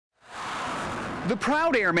The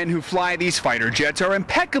proud airmen who fly these fighter jets are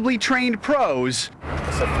impeccably trained pros.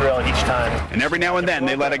 It's a thrill each time. And every now and then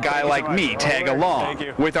they let a guy like me tag along.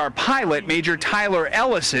 With our pilot, Major Tyler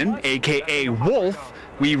Ellison, aka Wolf,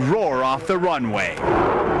 we roar off the runway.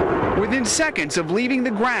 Within seconds of leaving the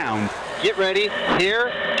ground, get ready,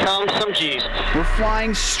 here comes some G's. We're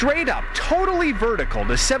flying straight up, totally vertical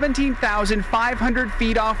to 17,500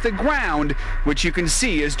 feet off the ground, which you can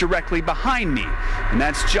see is directly behind me. And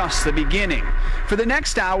that's just the beginning. For the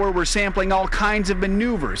next hour, we're sampling all kinds of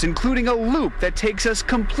maneuvers, including a loop that takes us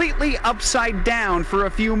completely upside down for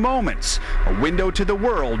a few moments. A window to the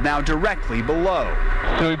world now directly below.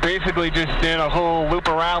 So we basically just did a whole loop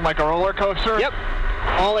around like a roller coaster? Yep.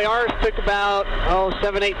 All the ours took about,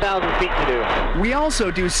 7,000 to 8,000 feet to do. We also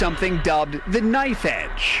do something dubbed the knife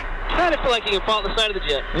edge. Kind of feel like you can fall on the side of the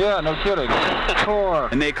jet. Yeah, no kidding. 4.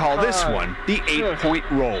 And they call this one the 8-point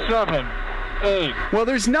roll. 7, 8. Well,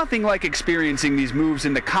 there's nothing like experiencing these moves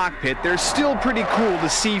in the cockpit. They're still pretty cool to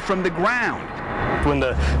see from the ground. When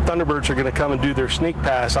the Thunderbirds are going to come and do their sneak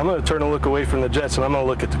pass, I'm going to turn and look away from the jets and I'm going to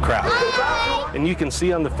look at the crowd. And you can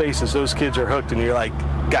see on the faces those kids are hooked and you're like,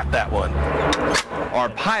 got that one. Our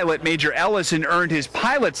pilot, Major Ellison, earned his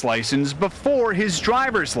pilot's license before his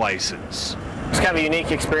driver's license. It's kind of a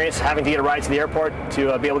unique experience having to get a ride to the airport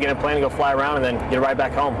to be able to get in a plane and go fly around and then get a ride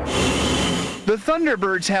back home. The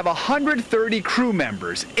Thunderbirds have 130 crew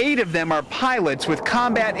members. 8 of them are pilots with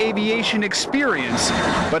combat aviation experience.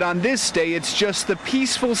 But on this day, it's just the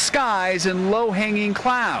peaceful skies and low-hanging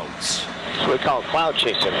clouds. That's what we call cloud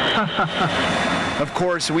chasing. Of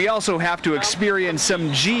course, we also have to experience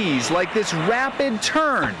some G's, like this rapid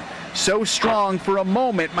turn. So strong for a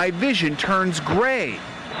moment, my vision turns gray.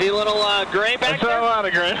 See a little gray back there? A lot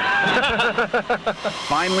of gray.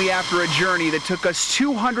 Finally, after a journey that took us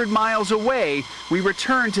 200 miles away, we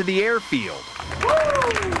returned to the airfield.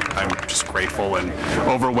 I'm just grateful and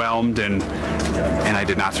overwhelmed, and I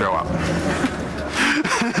did not throw up.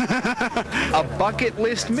 A bucket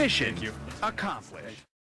list mission accomplished.